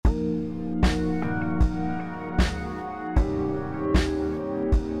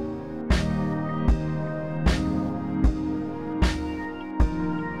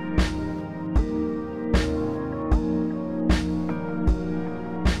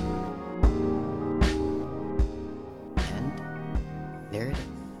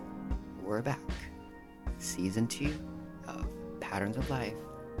we're back. Season 2 of Patterns of Life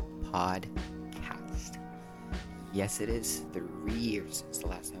podcast. Yes, it is 3 years since the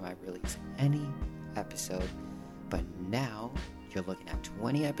last time I released any episode, but now you're looking at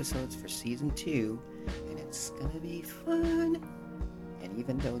 20 episodes for season 2, and it's gonna be fun. And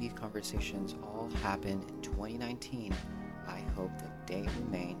even though these conversations all happened in 2019, I hope that they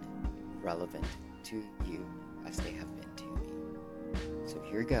remain relevant to you as they have been to me. So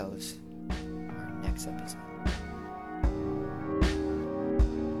here goes our next episode.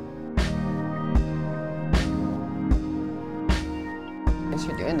 Thanks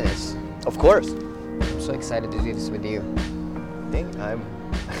for doing this. Of course. I'm so excited to do this with you. I'm.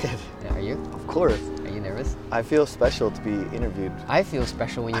 Are you? Of course. Are you nervous? I feel special to be interviewed. I feel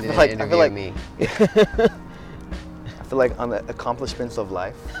special when you interview me. I feel like on the accomplishments of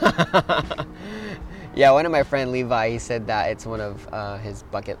life. Yeah, one of my friend Levi, he said that it's one of his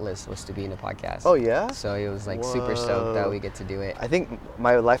bucket lists was to be in a podcast. Oh yeah? So he was like super stoked that we get to do it. I think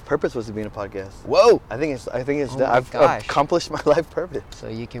my life purpose was to be in a podcast. Whoa! I think it's Oh that my I've gosh. accomplished my life purpose. So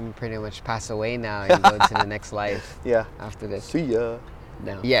you can pretty much pass away now and go to the next life Yeah. after this. See ya.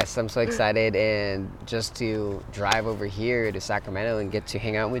 No. Yes, I'm so excited, and just to drive over here to Sacramento and get to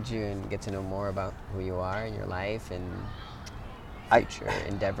hang out with you and get to know more about who you are and your life and future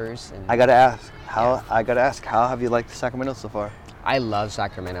endeavors. And I gotta ask how have you liked Sacramento so far? I love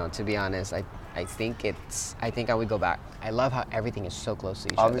Sacramento, to be honest. I think I would go back. I love how everything is so close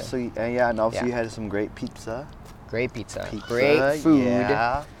to each Obviously, other. and obviously Yeah. you had some great pizza. Great pizza, great food,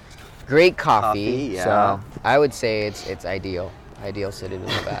 yeah. great coffee. Yeah. So I would say it's ideal citizen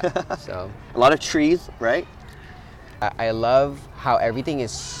of that. So A lot of trees, right? I love how everything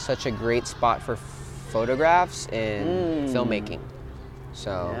is such a great spot for photographs and filmmaking.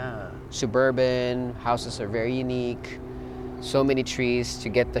 So suburban houses are very unique. So many trees to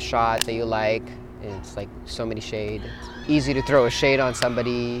get the shot that you like. It's like so many shade. Easy to throw a shade on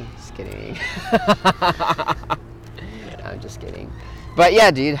somebody. Just kidding. I'm just kidding. But yeah,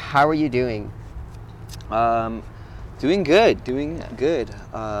 dude, how are you doing? Doing good.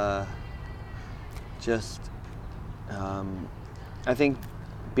 I think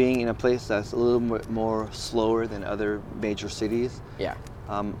being in a place that's a little bit more slower than other major cities. Yeah.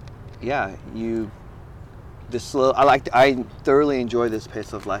 I thoroughly enjoy this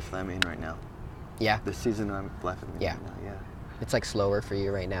pace of life that I'm in right now. Yeah. The season of life I'm in Yeah. right now. Yeah. It's like slower for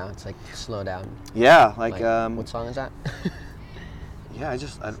you right now. It's like slow down. Yeah, What song is that?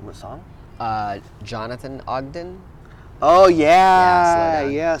 what song? Jonathan Ogden. Oh Yeah,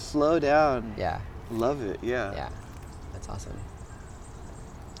 yeah, slow down. Yeah. Love it. Yeah. Yeah. That's awesome.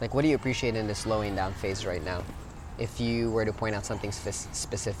 Like, what do you appreciate in the slowing down phase right now? If you were to point out something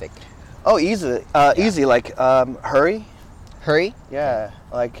specific. Oh, easy. Easy. Like hurry. Hurry? Yeah.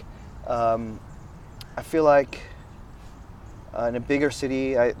 Like I feel like in a bigger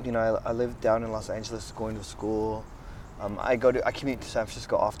city, I live down in Los Angeles going to school. I commute to San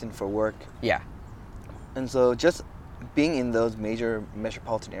Francisco often for work. Yeah. And so just being in those major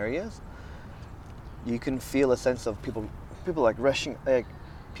metropolitan areas, you can feel a sense of people like rushing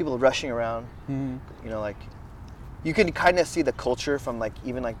around. Mm-hmm. You can kind of see the culture from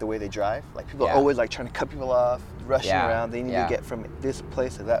even the way they drive. Like people are Yeah. always trying to cut people off, rushing Yeah. around. They need Yeah. to get from this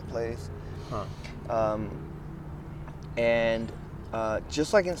place to that place. Huh. And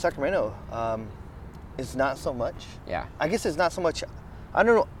just like in Sacramento, it's not so much. Yeah. I guess it's not so much. I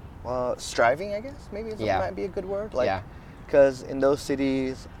don't know. Striving, I guess maybe Yeah. might be a good word. Yeah. Because in those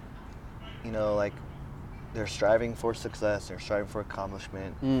cities, they're striving for success. They're striving for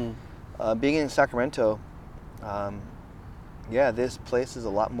accomplishment. Being in Sacramento, this place is a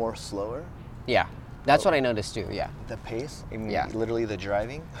lot more slower. Yeah. That's what I noticed too. Yeah. The pace, I mean, Yeah. literally the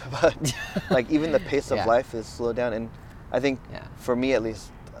driving, but even the pace of Yeah. life is slowed down. And I think, Yeah. for me at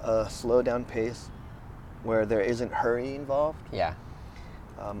least, a slow down pace where there isn't hurry involved, Yeah.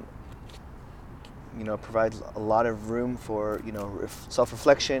 provides a lot of room for,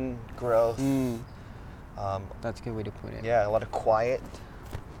 self-reflection, growth. That's a good way to put it. Yeah, a lot of quiet.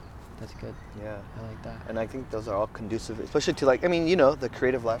 That's good. Yeah. I like that. And I think those are all conducive, especially to the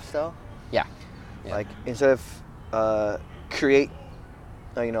creative lifestyle. Yeah. Yeah. Like instead of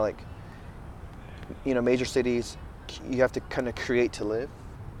major cities, you have to kind of create to live.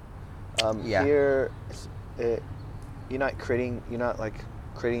 Yeah. Here, you're not creating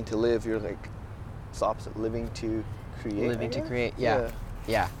to live. You're it's the opposite, living to create. Living I to guess? create. Yeah.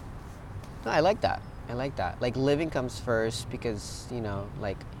 Yeah. No, I like that. Like living comes first because,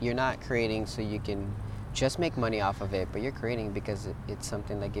 you're not creating so you can just make money off of it, but you're creating because it's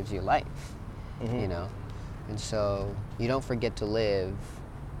something that gives you life, Mm-hmm. And so you don't forget to live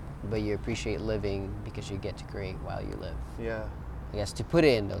but you appreciate living because you get to create while you live. Yeah. I guess to put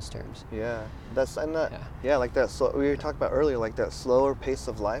it in those terms. Yeah. That's and that. Yeah. Yeah, like that. So we were talking about earlier, like that slower pace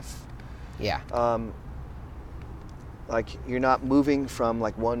of life. Yeah. Like you're not moving from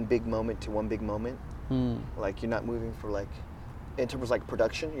like one big moment to one big moment. Hmm. Like you're not moving for like, in terms of like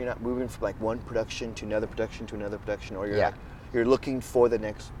production, you're not moving from like one production to another production to another production, or you're Yeah. like you're looking for the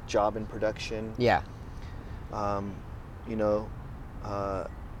next job in production. Yeah. You know,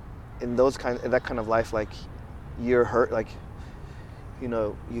 in that kind of life, like you're hurt, like, you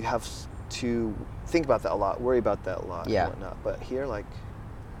know, you have to think about that a lot, worry about that a lot, Yeah. and whatnot. But here, like,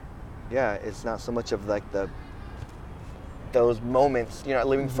 yeah, it's not so much of like those moments. You're not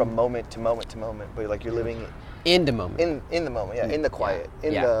living from moment to moment to moment, but like you're living In the moment. in the moment, yeah, in the quiet,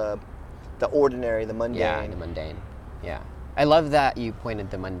 in Yeah. the ordinary, the mundane. Yeah, in the mundane. Yeah. I love that you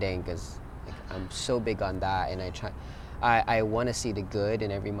pointed the mundane because like, I'm so big on that, and I want to see the good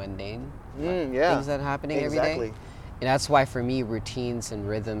in every mundane Yeah. things that are happening every Exactly. day. And that's why for me, routines and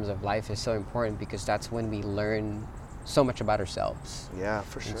rhythms of life is so important because that's when we learn so much about ourselves. Yeah,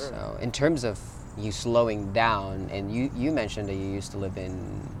 for And sure. so in terms of you slowing down, and you mentioned that you used to live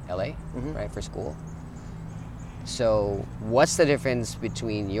in LA, Mhm. right, for school. So what's the difference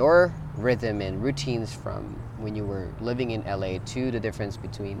between your rhythm and routines from when you were living in LA to the difference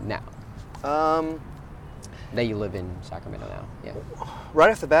between now that you live in Sacramento now? Yeah.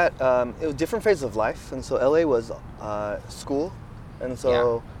 Right off the bat, it was different phases of life, and so LA was school, and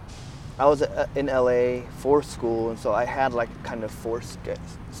so I was in LA for school, and so I had like kind of forced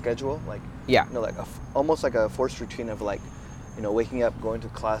schedule, like Yeah. you know, like almost like a forced routine of like, you know, waking up, going to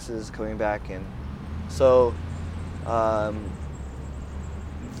classes, coming back, and so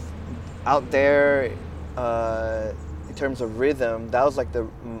out there in terms of rhythm, that was like the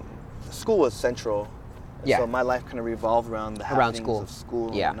school was central. Yeah. So my life kind of revolved around the Around happenings school. of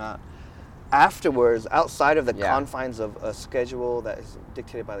school Yeah. and whatnot. Afterwards, outside of the Yeah. confines of a schedule that is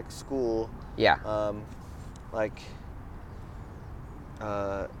dictated by like school, Yeah. like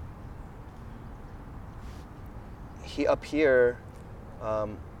up here,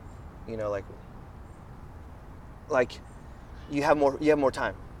 you know, like you have more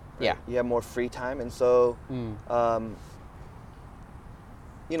time. Right? Yeah. You have more free time, and so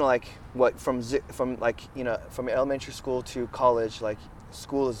you know, like from like, you know, from elementary school to college, like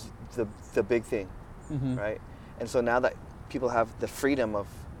school is the big thing, right? And so now that people have the freedom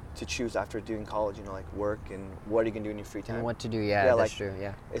to choose after doing college, you know, like work and what are you gonna do in your free time? And what to do? Yeah, Yeah, that's like, true.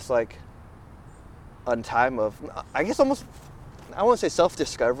 Yeah. It's like a time of, I guess almost, I won't say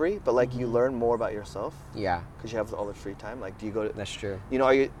self-discovery, but like you learn more about yourself Yeah, because you have all the free time. Like, do you go to, that's true. you know,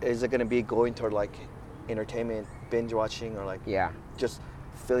 is it going to be going toward like entertainment, binge watching, or like Yeah. just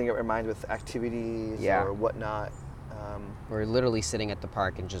filling up your mind with activities Yeah. or whatnot? We're literally sitting at the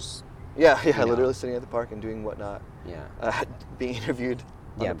park and just Yeah, You know. literally sitting at the park and doing whatnot, yeah, being interviewed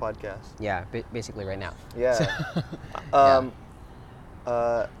on Yeah. a podcast. yeah, basically right now. Yeah.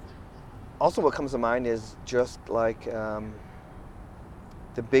 Also, what comes to mind is just like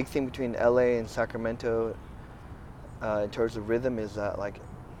the big thing between LA and Sacramento in terms of rhythm is that like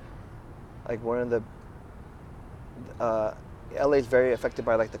one of the LA is very affected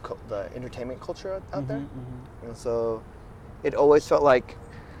by like the entertainment culture out there, and so it always felt like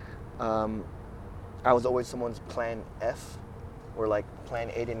I was always someone's plan F, where like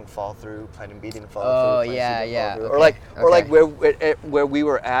plan A didn't fall through, plan B didn't fall Oh, through, plan C yeah, didn't yeah, fall through. okay, Or like okay. where we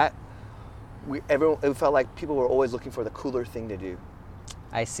were at, it felt like people were always looking for the cooler thing to do.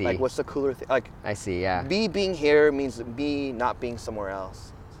 I see. Like, what's the cooler thing? Like, I see. Yeah. me being here means me not being somewhere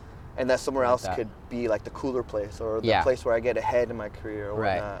else, and that somewhere Like else that. could be like the cooler place or the Yeah. place where I get ahead in my career or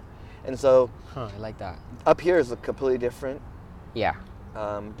Right. whatnot. And so Huh, I like that. up here is completely different Yeah.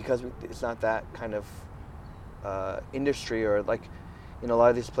 because it's not that kind of industry, or like, you know, a lot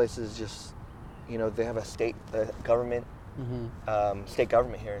of these places just, you know, they have a state government, state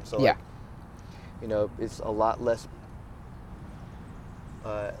government here, and so Yeah. like, you know, it's a lot less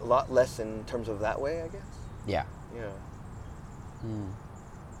in terms of that way, I guess. Yeah. Yeah. Mm.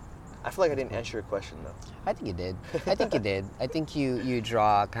 I feel like I didn't answer your question though. I think you did. I think you did. I think you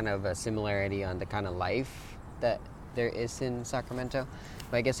draw kind of a similarity on the kind of life that there is in Sacramento.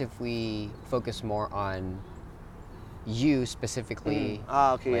 But I guess if we focus more on you specifically,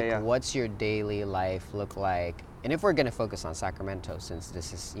 Okay, like yeah. what's your daily life look like? And if we're gonna focus on Sacramento, since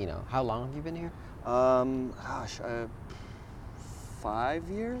this is, you know, how long have you been here? 5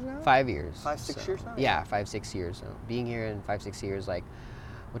 years now. 5 years. 5-6 years now? Yeah, 5-6 years. So being here in 5-6 years, like,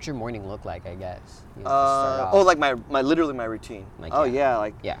 what's your morning look like? I guess. You know, to start off. Like my literally my routine. Like, oh yeah. yeah,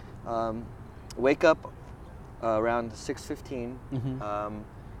 like Yeah. wake up around 6:15.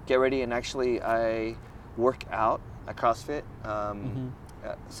 get ready, and actually I work out at CrossFit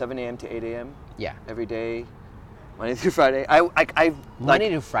at 7 a.m. to 8 a.m. Yeah. every day, Monday through Friday. I Monday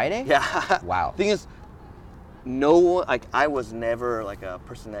to Friday? Yeah. Wow. Thing is, no one, like, I was never like a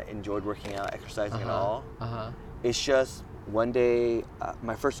person that enjoyed working out, exercising at all. It's just one day,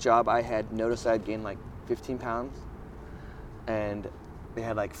 my first job, I had noticed I'd gained like 15 pounds, and they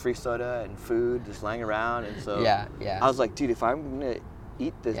had like free soda and food just lying around, and so Yeah. I was like, dude, if I'm gonna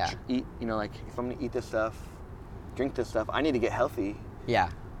eat this, Yeah. like if I'm gonna eat this stuff, drink this stuff, I need to get healthy. Yeah.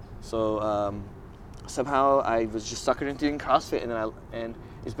 So somehow I was just suckered into doing CrossFit, and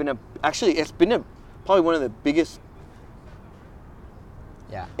it's been probably one of the biggest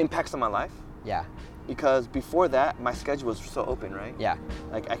Yeah. impacts on my life, Yeah. because before that my schedule was so open, right? Yeah.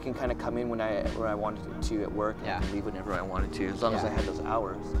 Like I can kind of come in where I wanted to at work, and I Yeah. can leave whenever I wanted to, as long as I Yeah. had those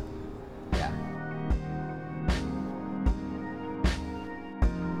hours.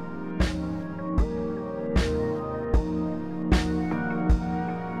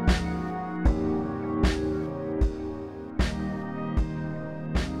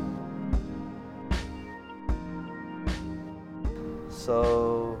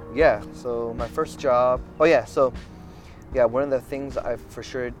 Yeah. So my first job. One of the things I've for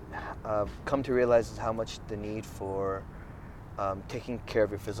sure come to realize is how much the need for taking care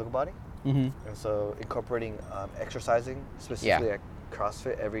of your physical body, and so incorporating exercising, specifically at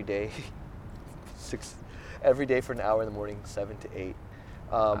CrossFit every day, every day for an hour in the morning, 7 to 8.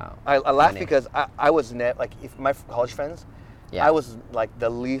 Wow. I laugh Funny. because I was like, if my college friends, Yeah. I was like the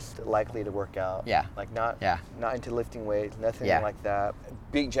least likely to work out. Yeah. Like not into lifting weights, nothing Yeah. like that.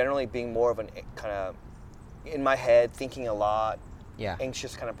 Generally being more of an kind of in my head, thinking a lot, Yeah.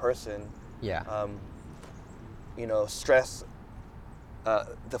 anxious kind of person. Yeah. Stress.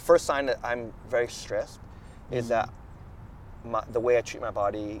 The first sign that I'm very stressed is that the way I treat my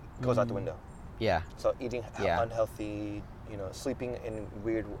body goes out the window. Yeah. So eating unhealthy, sleeping in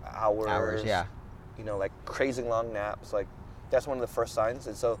weird hours. Yeah. Like crazy long naps. Like that's one of the first signs.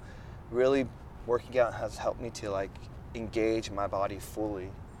 And so really working out has helped me to like engage my body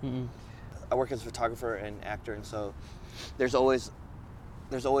fully. I work as a photographer and actor, and so there's always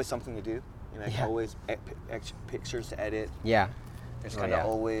something to do. Always pictures to edit. Yeah. There's kind of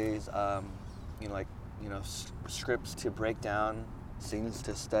always, scripts to break down, scenes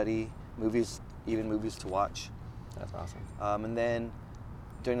to study, movies to watch. That's awesome. And then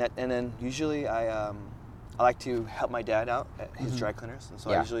doing that, and then usually I like to help my dad out at his dry cleaners, and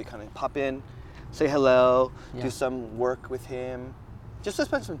so I usually kind of pop in, say hello, do some work with him, just to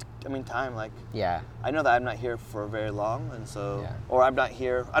spend some time. Like, I know that I'm not here for very long, and so, or I'm not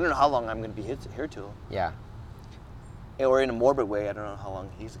here. I don't know how long I'm going to be here till. Yeah. Or in a morbid way, I don't know how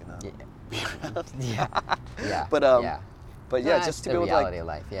long he's gonna be around. Yeah. But just to be able to reality of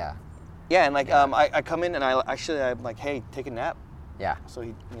life. Yeah. Yeah, and I come in and I'm like, hey, take a nap. Yeah. So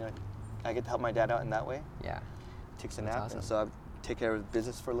I get to help my dad out in that way. Yeah. Takes a That's nap, awesome. and so I take care of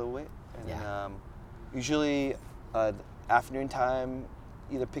business for a little bit. And Yeah. Usually, afternoon time,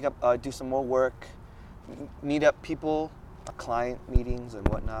 either pick up, do some more work, meet up people, client meetings and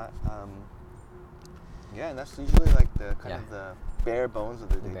whatnot. And that's usually like the kind of the bare bones of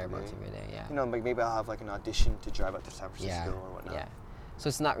the day. Bare bones of your day. Yeah. Like maybe I'll have like an audition to drive up to San Francisco or whatnot. Yeah. So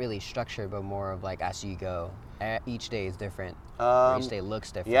it's not really structured, but more of like as you go. Each day is different. Or each day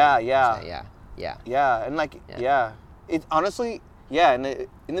looks different. Yeah. Yeah. And like it honestly, in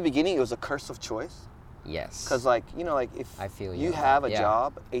the beginning it was a curse of choice. Yes. Because if I feel you you have a yeah.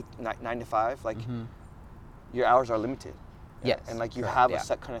 job 9 to 5, your hours are limited. Yes. And like you correct, have a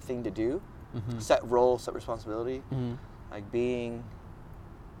set kind of thing to do, set role, set responsibility. Like being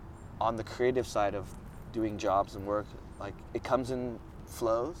on the creative side of doing jobs and work, like it comes in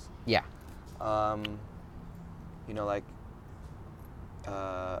flows. Yeah.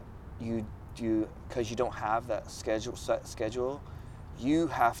 You do, because you don't have that set schedule, you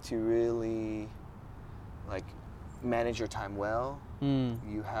have to really like manage your time well.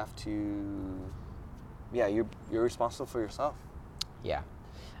 You have to, you're responsible for yourself. Yeah.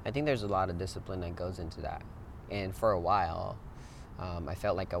 I think there's a lot of discipline that goes into that. And for a while, I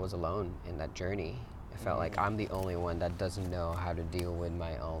felt like I was alone in that journey. I felt like I'm the only one that doesn't know how to deal with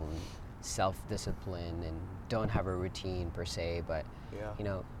my own self-discipline and don't have a routine per se, but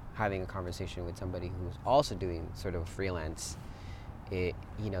having a conversation with somebody who's also doing sort of freelance,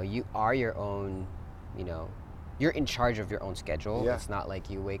 you are your own, you're in charge of your own schedule. It's not like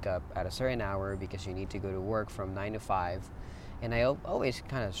you wake up at a certain hour because you need to go to work from 9 to 5. And I always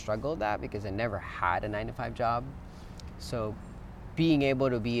kind of struggled that because I never had a 9 to 5 job. So being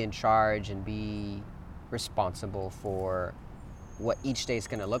able to be in charge and be responsible for what each day is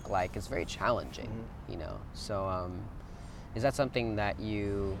going to look like is very challenging, you know. So is that something that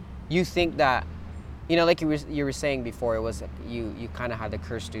you think that, you know, like you were saying before, it was you kind of had the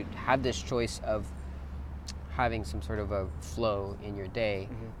curse to have this choice of having some sort of a flow in your day.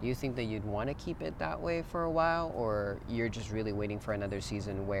 Do you think that you'd want to keep it that way for a while, or you're just really waiting for another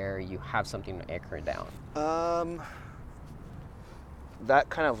season where you have something to anchor down? That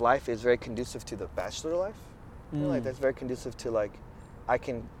kind of life is very conducive to the bachelor life. You know, like that's very conducive to like I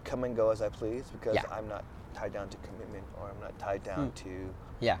can come and go as I please because I'm not tied down to commitment, or I'm not tied down to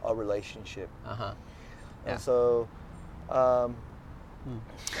a relationship. And so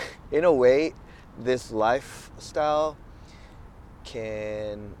in a way, this lifestyle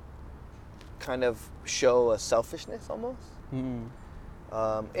can kind of show a selfishness almost. In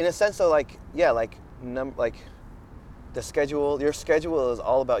a sense of like, like the schedule, your schedule is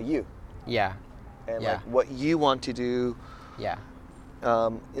all about you. And like what you want to do.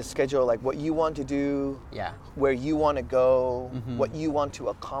 Is schedule like what you want to do. Where you want to go. What you want to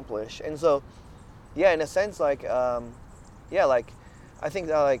accomplish. And so, in a sense, like, like, I think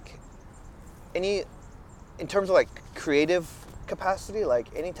that like, in terms of like creative capacity,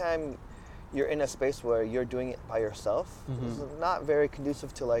 like anytime you're in a space where you're doing it by yourself, it's not very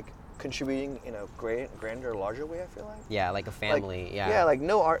conducive to like contributing in a grander, larger way. I feel like like a family. Like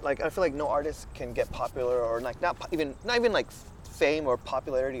no art. Like I feel like no artist can get popular, or like not even like fame or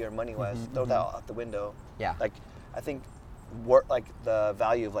popularity or money wise. Throw that out the window. Like I think work, like the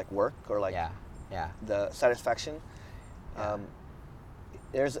value of like work, or like the satisfaction.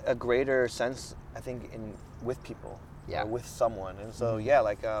 There's a greater sense, I think, in with people, or with someone, and so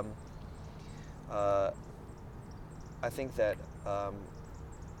like I think that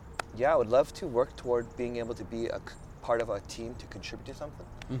I would love to work toward being able to be a part of a team to contribute to something.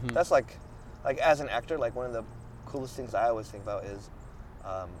 That's like as an actor, like one of the coolest things I always think about is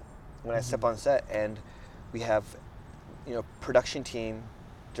when I step on set and we have, you know, production team,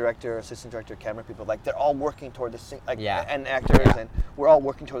 director, assistant director, camera people, like they're all working toward this, and actors, and we're all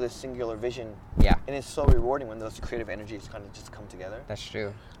working toward this singular vision. And it's so rewarding when those creative energies kind of just come together. That's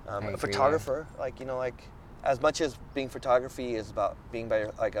true. A photographer, like, you know, like as much as being photography is about being by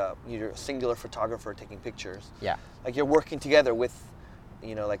you're a singular photographer taking pictures. Like you're working together with,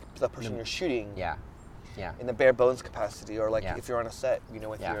 you know, like the person you're shooting. In the bare bones capacity, or like if you're on a set, you know,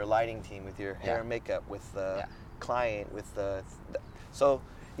 with your lighting team, with your hair and makeup, with the client, with the so.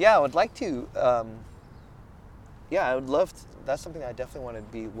 I would like to. I would love. That's something I definitely want to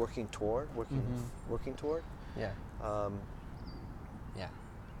be working toward. Working toward.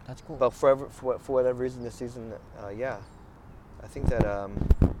 That's cool. But for whatever reason this season, I think that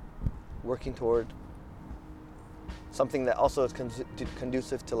working toward something that also is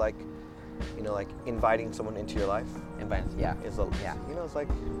conducive to like, you know, like inviting someone into your life. Is you know, it's like.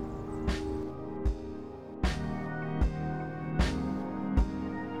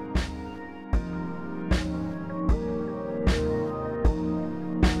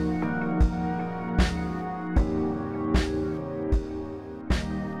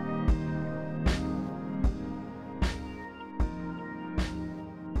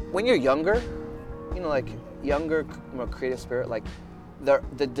 When you're younger, you know, like younger, more creative spirit, like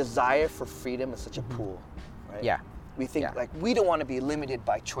the desire for freedom is such a pool, right? We think like we don't want to be limited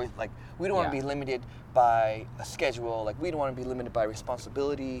by choice, like we don't want to be limited by a schedule, like we don't want to be limited by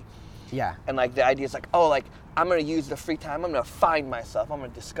responsibility. And like the idea is like, oh, like I'm gonna use the free time, I'm gonna find myself, I'm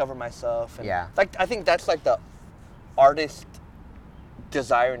gonna discover myself. And like I think that's like the artist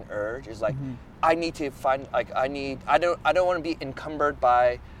desire and urge is like I need to find, like I don't want to be encumbered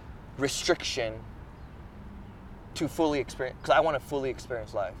by restriction to fully experience, because I want to fully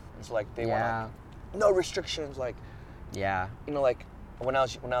experience life. And so like they want like, no restrictions, like you know, like when I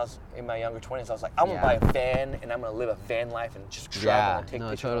was in my younger 20s, I was like, I'm gonna buy a van and I'm gonna live a van life and just travel and take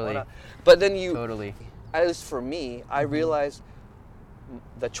pictures and whatnot. But then at least for me, I realized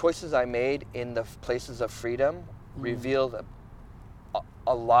the choices I made in the places of freedom revealed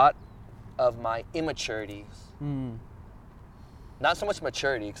a lot of my immaturities. Not so much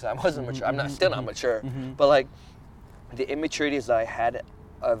maturity, because I wasn't mature. I'm still not mature. But like the immaturities that I had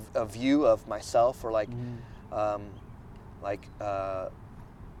of a view of myself, or like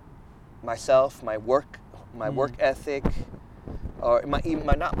myself, my work ethic, or my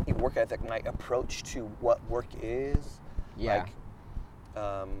not work ethic, my approach to what work is. Like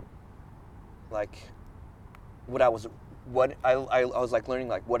what I was like learning,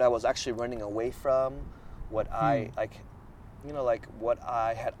 like what I was actually running away from, what I like, you know, like what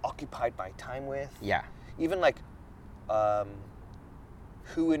I had occupied my time with. Even like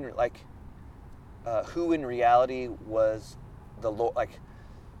who in reality was the Lord, like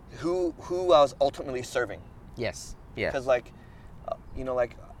who I was ultimately serving. Yes. Yeah. Because like,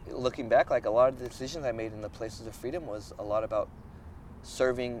 like looking back, like a lot of the decisions I made in the places of freedom was a lot about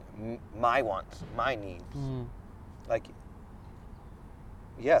serving my wants, my needs. Like,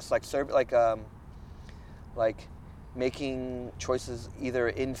 yes, like like making choices either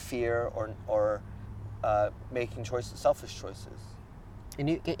in fear or making selfish choices. And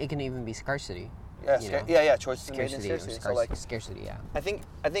it can even be scarcity. Yeah, choices made in Scarcity. scarcity. So like scarcity, yeah. I think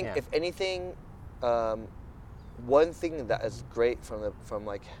Yeah. if anything, one thing that is great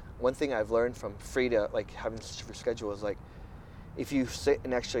one thing I've learned from Frida, like having such a schedule, is like if you sit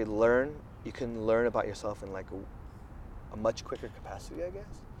and actually learn, you can learn about yourself in like a much quicker capacity, I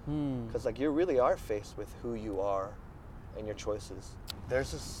guess. Because like you really are faced with who you are and your choices.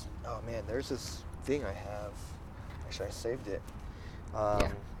 There's this thing I have. Actually, I saved it.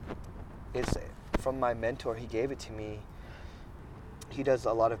 It's from my mentor. He gave it to me. He does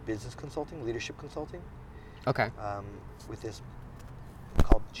a lot of business consulting, leadership consulting. Okay. With this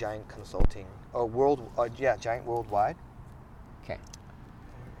called Giant Consulting, Giant Worldwide. Okay.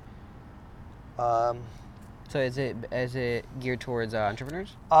 So is it geared towards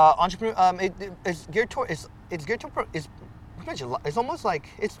entrepreneurs? Entrepreneur. It's geared toward. It's geared toward. It's almost like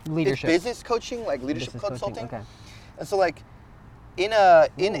it's leadership. It's business coaching, like leadership Business consulting. coaching, okay. And so like in a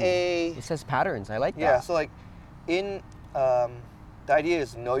it says patterns. I like that. Yeah. So like in the idea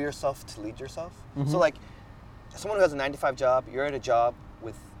is know yourself to lead yourself. So like someone who has a 9-to-5 job, you're at a job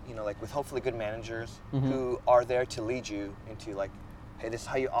with with hopefully good managers who are there to lead you into like, hey, this is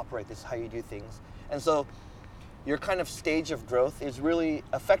how you operate, this is how you do things. And so your kind of stage of growth is really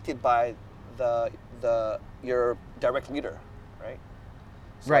affected by your direct leader, right?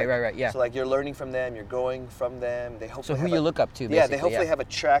 So Right, yeah. So like you're learning from them, you're growing from them. They hopefully who you look up to, basically. Yeah, they hopefully have a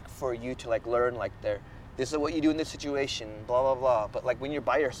track for you to like learn like this is what you do in this situation, blah blah blah. But like when you're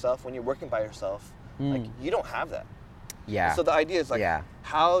by yourself, when you're working by yourself, like you don't have that. Yeah. So the idea is like,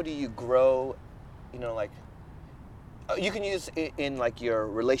 how do you grow? You can use it in like your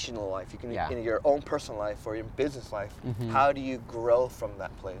relational life. You can in your own personal life or your business life. How do you grow from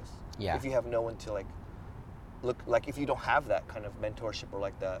that place? Yeah. If you have no one to like look, like if you don't have that kind of mentorship or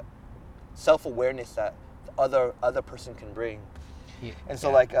like that self-awareness that the other person can bring. Yeah. And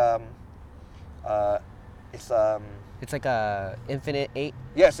so like it's like a infinite 8.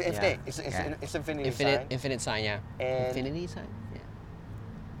 Yes, infinite. Yeah. It's infinity sign. Infinite sign, yeah. And infinity sign,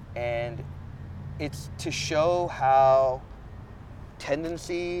 yeah. And it's to show how the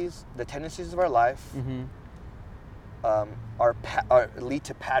tendencies of our life lead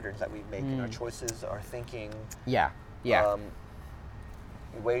to patterns that we make in our choices, our thinking. Yeah. The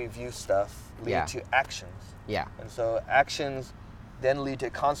way we view stuff lead to actions. Yeah. And so actions then lead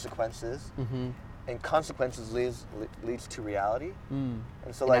to consequences. And consequences leads to reality. And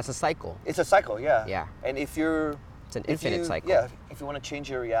so like that's a cycle. It's a cycle, yeah. Yeah. And it's an infinite cycle. Yeah. If you want to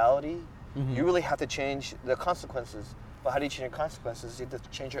change your reality, you really have to change the consequences. But how do you change your consequences? You have to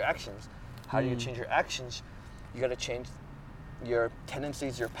change your actions. How do you change your actions? You got to change your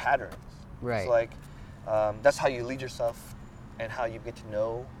tendencies, your patterns. Right. So like that's how you lead yourself, and how you get to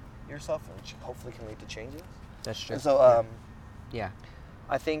know yourself, which hopefully can lead to changes. That's true. And so I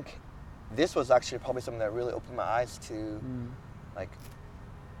I think this was actually probably something that really opened my eyes to like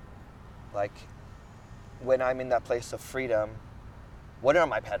when I'm in that place of freedom, what are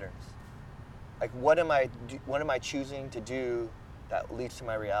my patterns? Like what am I choosing to do that leads to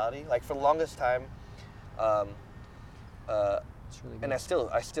my reality? Like for the longest time, it's really good. and I still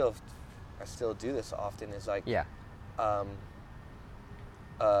do this often, is like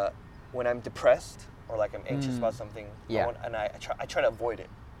when I'm depressed or like I'm anxious about something, I try to avoid it.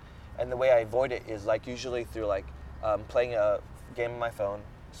 And the way I avoid it is like usually through like playing a game on my phone,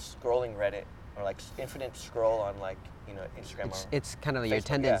 scrolling Reddit, or like infinite scroll on like Instagram. It's kind of your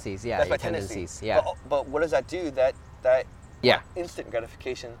tendencies, That's my tendencies, But what does that do? That instant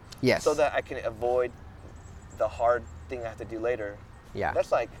gratification. Yes. So that I can avoid the hard thing I have to do later. Yeah.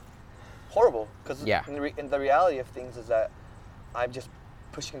 That's like horrible, because in the reality of things is that I'm just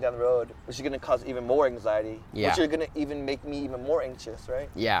pushing down the road, which is going to cause even more anxiety, which is going to even make me even more anxious, right?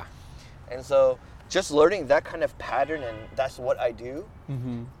 Yeah. And so just learning that kind of pattern, and that's what I do,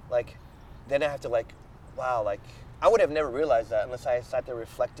 like, then I have to like, wow, like, I would have never realized that unless I sat there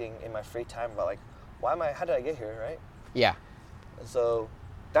reflecting in my free time about like, how did I get here, right? Yeah. And so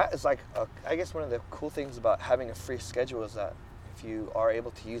that is like, I guess one of the cool things about having a free schedule is that if you are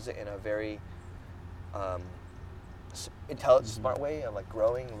able to use it in a very intelligent, smart way of like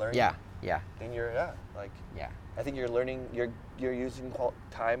growing, learning, then you're I think you're learning, you're using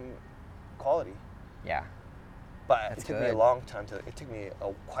time quality. Yeah. But That's it took me a good. long time to. It took me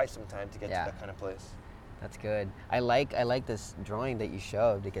quite some time to get Yeah. to that kind of place. That's good. I like this drawing that you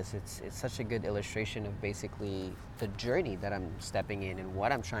showed because it's such a good illustration of basically the journey that I'm stepping in and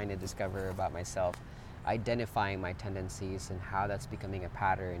what I'm trying to discover about myself, identifying my tendencies and how that's becoming a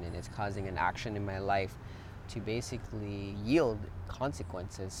pattern and it's causing an action in my life to basically yield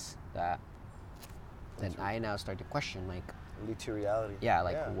consequences that then I now start to question like, Lead to reality. yeah,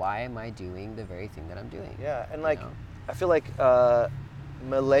 like why am I doing the very thing that I'm doing? Yeah, and You like know? I feel like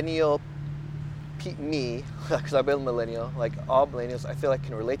millennial me, because I've been a millennial, like all millennials, I feel like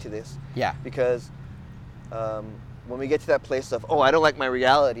can relate to this Yeah. because when we get to that place of, oh, I don't like my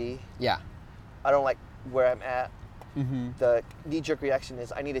reality, Yeah. I don't like where I'm at, Mm-hmm. the knee-jerk reaction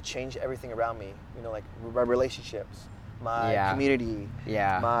is I need to change everything around me. You know, like my relationships, my Yeah. community,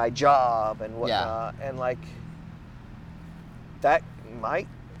 Yeah. my job, and whatnot. And like that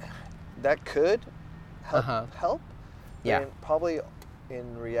could help. Uh-huh. Help. Yeah. And probably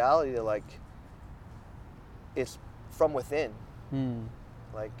in reality, like it's from within. Mm.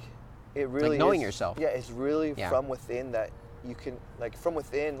 Like it really knowing is, yourself. Yeah, it's really Yeah. from within that you can like from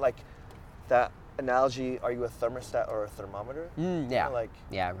within like that analogy. Are you a thermostat or a thermometer? Mm, You yeah. know, like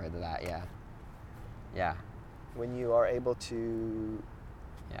Yeah, I've heard of that. Yeah. Yeah. when you are able to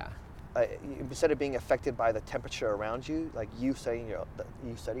Yeah. instead of being affected by the temperature around you, like you setting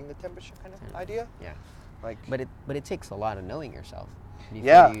the temperature kind of idea. Yeah. Like But it takes a lot of knowing yourself. Before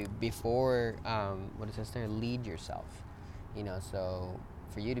Yeah. before what it says there, lead yourself. You know, so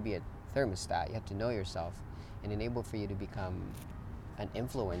for you to be a thermostat, you have to know yourself, and enable for you to become an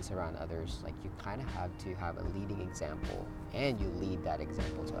influence around others. Like you kind of have to have a leading example, and you lead that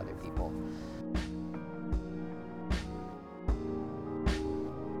example to other people.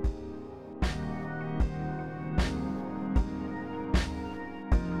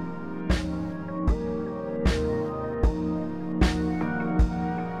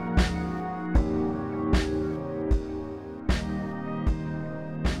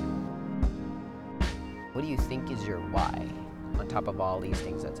 What do you think is your why on top of all these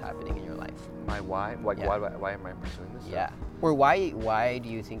things that's happening in your life? my why? Like Yeah. why am I pursuing this? Yeah. stuff? Or why do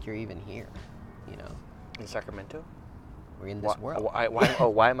you think you're even here? You know, In Sacramento. we're in this world.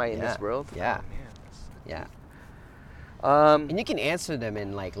 Why am I in Yeah. this world? Yeah. Oh, man, Yeah. Um, And you can answer them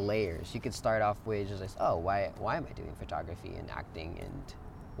in like layers. You could start off with just like, oh, why am I doing photography and acting, and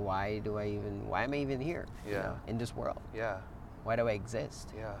why am I even here? You Yeah. know, in this world. yeah. Why do I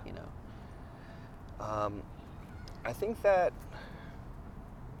exist? Yeah. You know. I think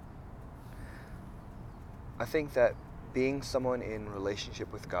that being someone in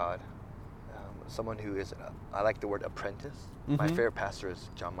relationship with God, someone who is, I like the word apprentice. My Mhm. favorite pastor is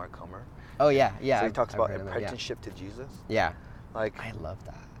John Mark Comer. Oh yeah, yeah. So he I've- talks I've about heard of it, apprenticeship to Jesus. Yeah. Like, I love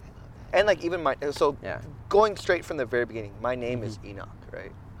that. and like even so Yeah. going straight from the very beginning, my name Mhm. is Enoch,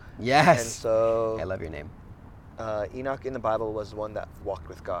 right? Yes. And so I love your name. Enoch in the Bible was one that walked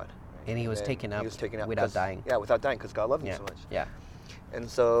with God. Right? And he was then taken up He was taken up without 'cause- dying. Yeah, without dying, because God loved him Yeah. so much. Yeah. And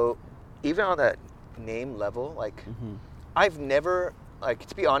so, even on that name level, like Mm-hmm. I've never, like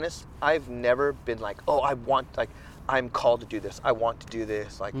to be honest, I've never been like, oh, I'm called to do this. I want to do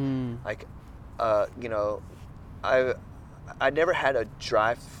this. Like, Mm. like, you know, I never had a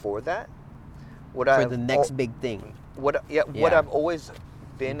drive for that. What For I've the next al- big thing. what Yeah. I've always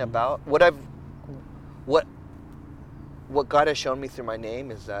been Mhm. about, what God has shown me through my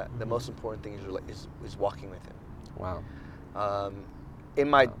name is that the Mhm. most important thing is walking with Him. Wow. In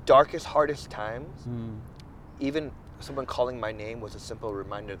my Wow. darkest, hardest times, Mm. even someone calling my name was a simple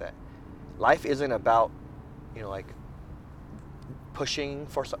reminder that life isn't about, you know, like pushing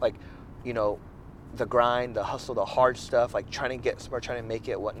for like, you know, the grind, the hustle, the hard stuff, like trying to get somewhere, trying to make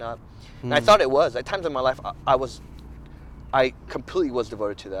it, whatnot. And I Mm. thought it was. At times in my life, I completely was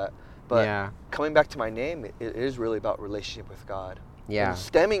devoted to that. But Yeah. coming back to my name, it is really about relationship with God. Yeah. And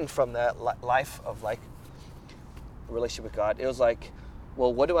stemming from that life of like relationship with God, it was like,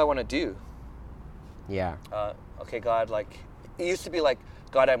 well, what do I want to do? Yeah. Okay, God, like, it used to be like,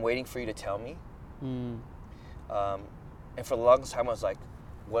 God, I'm waiting for you to tell me. Mm. And for the longest time, I was like,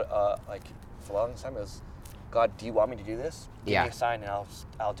 for the longest time, it was, God, do you want me to do this? Give Yeah. me a sign and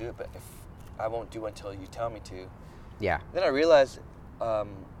I'll do it, but if I won't do it until you tell me to. Yeah. Then I realized, I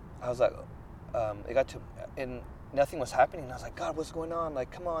was like, it got to, and nothing was happening. And I was like, God, what's going on?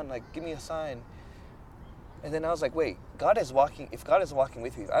 Like, come on, like, give me a sign. And then I was like, wait, if God is walking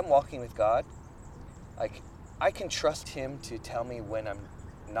with me, if I'm walking with God, like, I can trust Him to tell me when I'm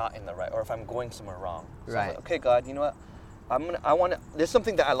not in the right, or if I'm going somewhere wrong. So I was Right. like, okay, God, you know what? There's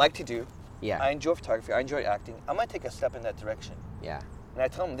something that I like to do. Yeah. I enjoy photography. I enjoy acting. I'm going to take a step in that direction. Yeah. and I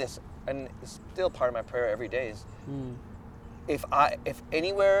tell them this, and it's still part of my prayer every day, is if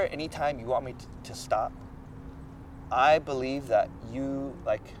anywhere, anytime you want me to stop, I believe that you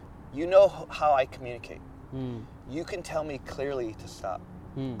know how I communicate. You can tell me clearly to stop.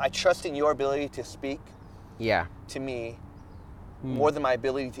 I trust in your ability to speak to me more than my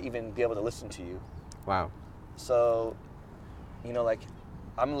ability to even be able to listen to you. Wow. So, like,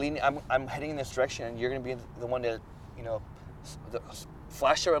 I'm heading in this direction, and you're going to be the one to,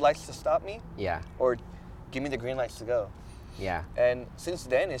 flash the red lights to stop me. Yeah. Or give me the green lights to go. Yeah. And since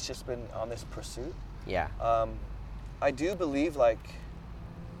then, it's just been on this pursuit. Yeah. I do believe, like,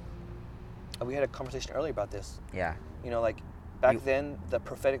 we had a conversation earlier about this. Yeah. Like, back then, the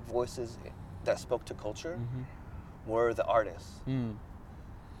prophetic voices that spoke to culture were the artists.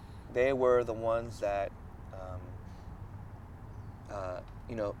 They were the ones that,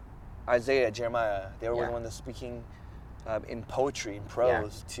 Isaiah, Jeremiah, they were the ones speaking in poetry, in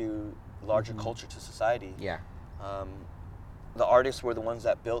prose, to larger culture, to society. Yeah. The artists were the ones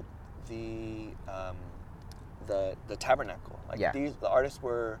that built the tabernacle. Like, the artists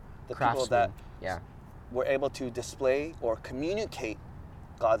were the people that were able to display or communicate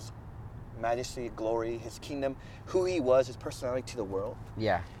God's majesty, glory, His kingdom, who He was, His personality to the world.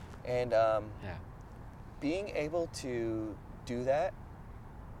 Yeah. And being able to do that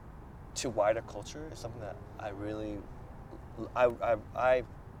to wider culture is something that I really, I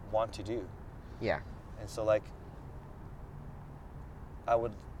want to do. Yeah. And so, like,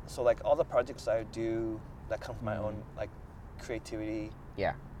 all the projects I do that come from my own, like, creativity.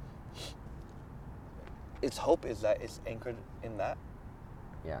 Yeah. Its hope is that it's anchored in that.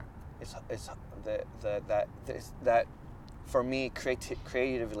 Yeah. It's that for me,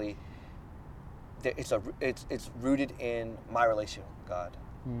 creatively, it's rooted in my relationship with God,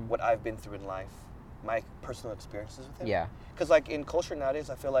 what I've been through in life, my personal experiences with Him. Yeah. Because, like, in culture nowadays,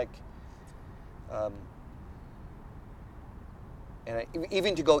 I feel like,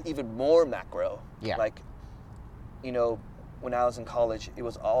 even to go even more macro, like, when I was in college, it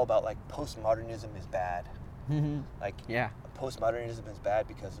was all about, like, postmodernism is bad. Like, postmodernism is bad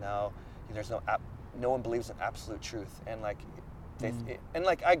because now there's no one believes in absolute truth, and, like, and,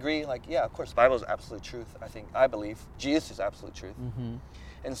 like, I agree, like, yeah, of course, the Bible is absolute truth. I believe Jesus is absolute truth,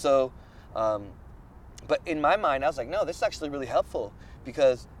 and so, but in my mind, I was like, no, this is actually really helpful,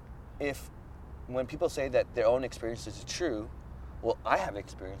 because when people say that their own experiences is true, well, I have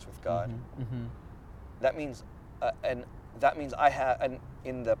experience with God. That means, I have, and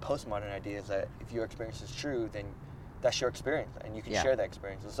in the postmodern idea is that if your experience is true, then that's your experience, and you can share that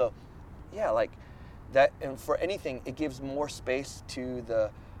experience. And so, like that, and for anything, it gives more space to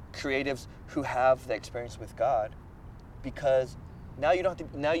the creatives who have the experience with God, because now you don't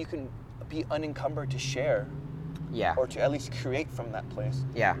have to. Now you can be unencumbered to share, or to at least create from that place.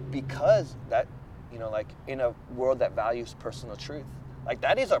 Because that, like, in a world that values personal truth, like,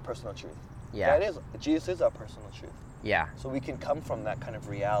 that is our personal truth. Jesus is our personal truth. So we can come from that kind of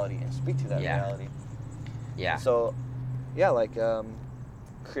reality and speak to that reality. So, like,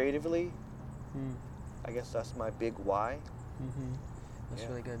 creatively, I guess that's my big why. That's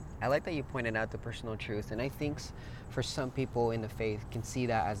really good. I like that you pointed out the personal truth, and I think for some people in the faith can see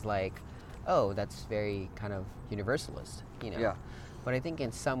that as, like, oh, that's very kind of universalist, But I think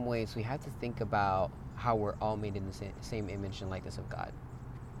in some ways we have to think about how we're all made in the same image and likeness of God.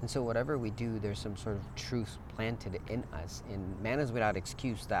 And so whatever we do, there's some sort of truth planted in us. And man is without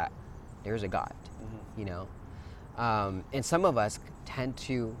excuse that there's a God, And some of us tend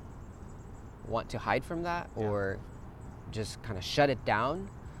to want to hide from that or just kind of shut it down,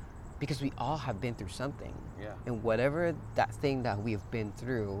 because we all have been through something. And whatever that thing that we've been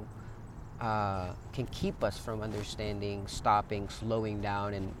through can keep us from understanding, stopping, slowing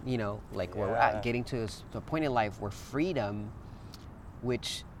down, and, where we're at, getting to a point in life where freedom,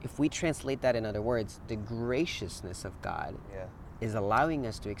 which, if we translate that in other words, the graciousness of God is allowing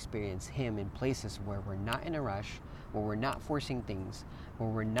us to experience Him in places where we're not in a rush, where we're not forcing things, where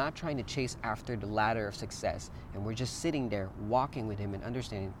we're not trying to chase after the ladder of success, and we're just sitting there walking with Him and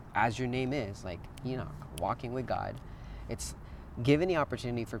understanding, as your name is, like, walking with God. It's given the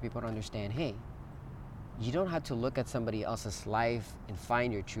opportunity for people to understand, hey, you don't have to look at somebody else's life and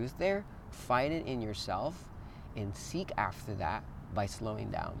find your truth there. Find it in yourself and seek after that by slowing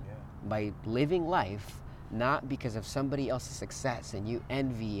down, by living life, not because of somebody else's success, and you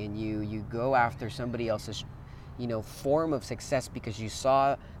envy and you go after somebody else's form of success because you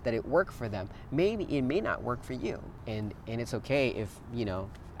saw that it worked for them. Maybe it may not work for you, and it's okay if,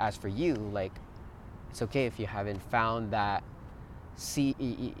 as for you, like, it's okay if you haven't found that,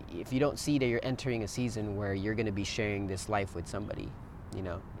 if you don't see that you're entering a season where you're going to be sharing this life with somebody. You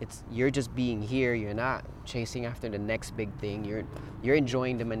know, you're just being here. You're not chasing after the next big thing. You're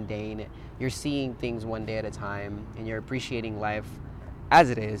enjoying the mundane. You're seeing things one day at a time, and you're appreciating life as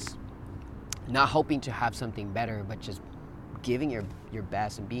it is. Not hoping to have something better, but just giving your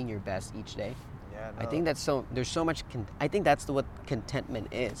best and being your best each day. Yeah, I no. think there's so much. I think that's what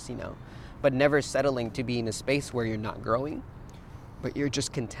contentment is, you know, but never settling to be in a space where you're not growing, but you're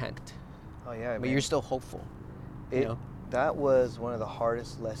just content. Oh yeah, But man. you're still hopeful. You know? That was one of the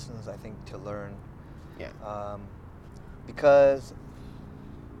hardest lessons I think to learn. Yeah. Because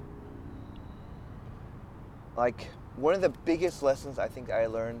like one of the biggest lessons I think I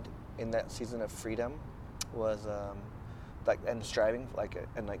learned in that season of freedom was like and striving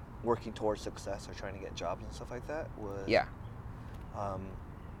and working towards success or trying to get jobs and stuff like that was Yeah.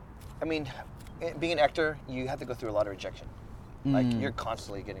 I mean, being an actor, you have to go through a lot of rejection. Like you're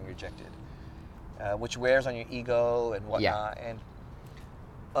constantly getting rejected, which wears on your ego and whatnot. Yeah.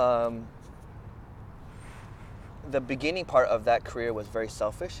 And the beginning part of that career was very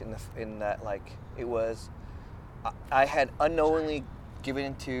selfish in that like it was, I had unknowingly given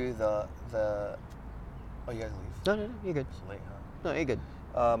into the. Oh, you guys leave? No, you're good. It's late, huh? No, you're good.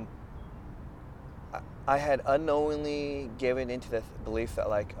 I had unknowingly given into the belief that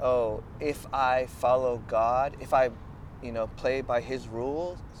like, oh, if I follow God, if I, play by His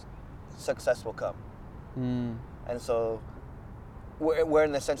rules, success will come. And so we're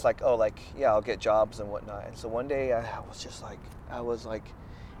in the sense like, oh, like, yeah, I'll get jobs and whatnot. And so one day I was like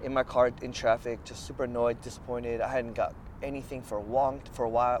in my car in traffic, just super annoyed, disappointed. I hadn't got anything for a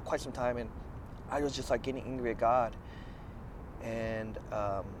while, quite some time. And I was just like getting angry at God. And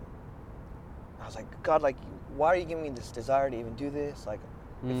I was like, God, like, why are you giving me this desire to even do this? Like,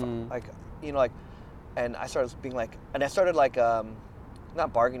 and I started being like,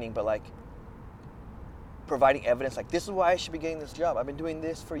 not bargaining, but like providing evidence. Like, this is why I should be getting this job. I've been doing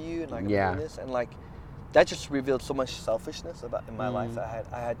this for you, and like, I'm doing this, and like, that just revealed so much selfishness in my life that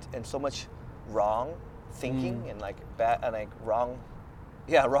I had, and so much wrong thinking and like bad and like wrong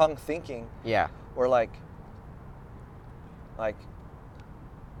thinking. Yeah. Or like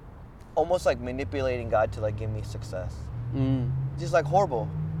almost like manipulating God to like give me success. Just like horrible.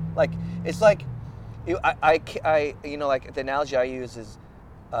 Like it's like I like the analogy I use is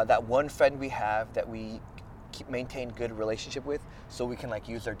that one friend we have that we maintain good relationship with, so we can like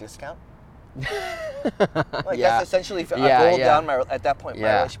use their discount. That's essentially I rolled down at that point my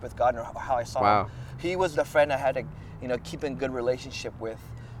relationship with God and how I saw him. He was the friend I had to keep in good relationship with,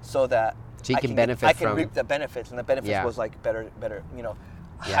 so that I can reap the benefits, and the benefits was like better,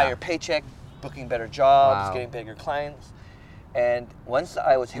 higher paycheck, booking better jobs, getting bigger clients. And once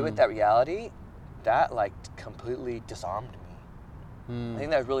I was hit with that reality, that like completely disarmed me. I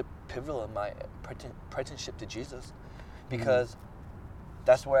think that was really pivotal in my apprenticeship to Jesus, because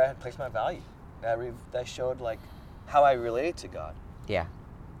that's where I had placed my value. That showed like how I related to God. Yeah.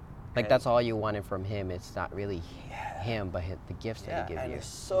 Like that's all you wanted from Him. It's not really Him, but the gifts that He gives you. And it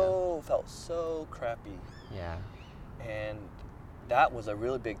felt so crappy. Yeah. And that was a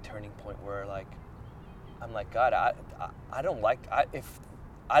really big turning point where like, I'm like, God, I don't like, if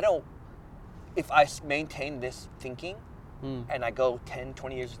I maintain this thinking and I go 10,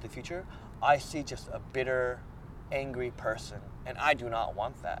 20 years into the future, I see just a bitter, angry person, and I do not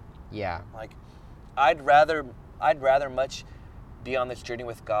want that. Yeah. Like, I'd rather much be on this journey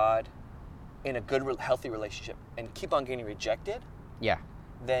with God in a good, healthy relationship and keep on getting rejected. Yeah.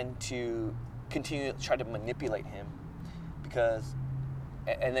 Than to continue to try to manipulate Him, because,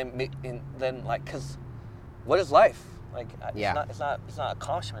 and then like, because what is life? Like, it's not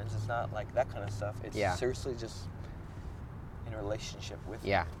accomplishments. It's not like that kind of stuff. It's seriously just in a relationship with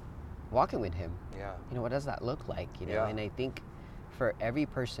Him. Walking with Him. Yeah. What does that look like? And I think for every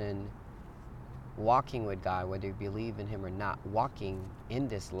person walking with God, whether you believe in Him or not, walking in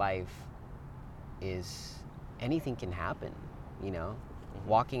this life is anything can happen.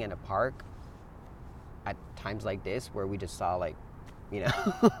 Walking in a park at times like this where we just saw like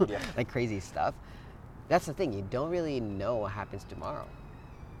crazy stuff. That's the thing, you don't really know what happens tomorrow,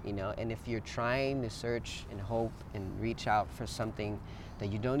 and if you're trying to search and hope and reach out for something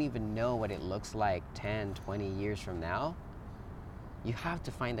that you don't even know what it looks like 10, 20 years from now, you have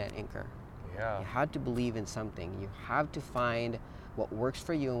to find that anchor. You have to believe in something. You have to find what works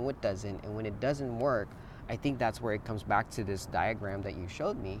for you and what doesn't. And when it doesn't work, I think that's where it comes back to this diagram that you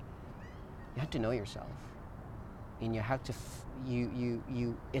showed me. You have to know yourself. And you have to,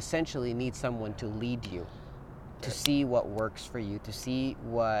 you essentially need someone to lead you, to see what works for you, to see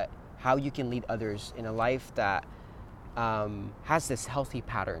how you can lead others in a life that has this healthy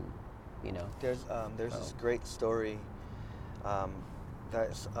pattern, There's this great story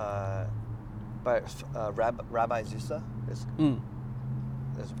that's by Rabbi Zusa. This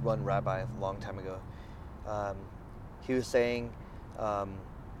one rabbi a long time ago. He was saying,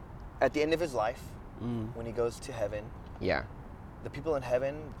 at the end of his life, when he goes to heaven, Yeah. the people in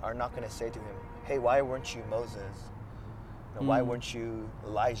heaven are not going to say to him, "Hey, why weren't you Moses? You know, why weren't you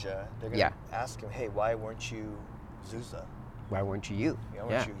Elijah?" They're going to ask him, "Hey, why weren't you Zusa? Why weren't you? Why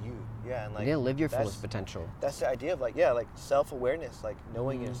weren't you you?" Yeah, and like You didn't live your that's- fullest potential. That's the idea of like self-awareness, like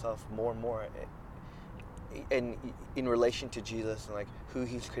knowing yourself more and more, and in relation to Jesus and like who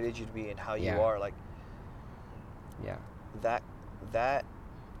He's created you to be and how you are, like Yeah. that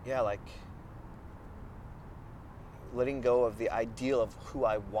like letting go of the ideal of who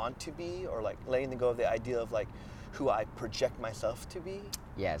I want to be, or like letting go of the idea of like who I project myself to be,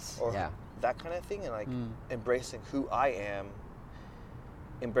 Yes. or Yeah. that kind of thing, and like embracing who I am,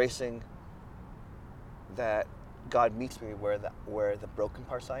 embracing that God meets me where the broken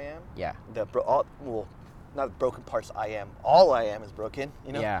parts I am. Yeah. Not the broken parts I am. All I am is broken.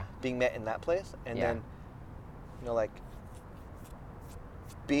 You know. Yeah. Being met in that place, and then, like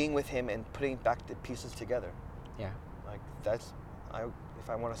being with Him and putting back the pieces together. Yeah. Like if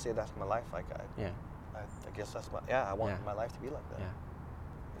I want to say that's my life, like I guess that's I want my life to be like that. Yeah.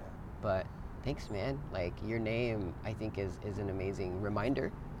 But thanks, man. Like, your name, I think, is an amazing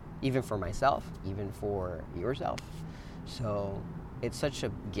reminder, even for myself, even for yourself. So it's such a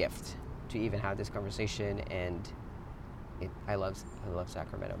gift to even have this conversation, and I love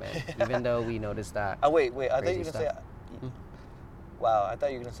Sacramento, man. Even though we noticed that. Oh wait! I thought you were crazy gonna say. Wow! I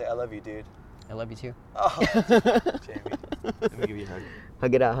thought you were gonna say I love you, dude. I love you too. Oh, Jamie, let me give you a hug.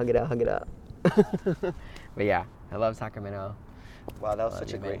 Hug it out. But yeah, I love Sacramento. Wow, that was Love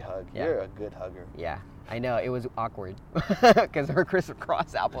such you, a great man. hug. Yeah. You're a good hugger. Yeah, I know, it was awkward because we're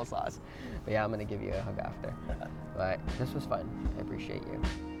crisscross applesauce. But yeah, I'm gonna give you a hug after. But this was fun. I appreciate you.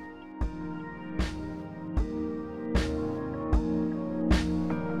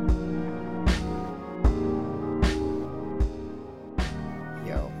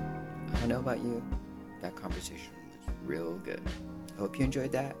 Yo, I don't know about you, that conversation was real good. I hope you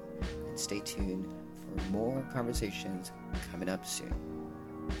enjoyed that, and stay tuned for more conversations coming up soon.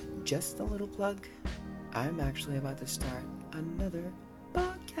 Just a little plug, I'm actually about to start another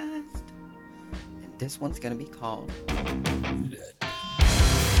podcast, and this one's gonna be called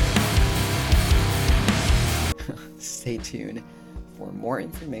Stay tuned for more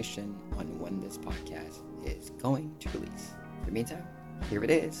information on when this podcast is going to release. In the meantime, here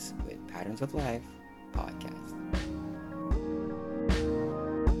it is with Patterns of Life podcast.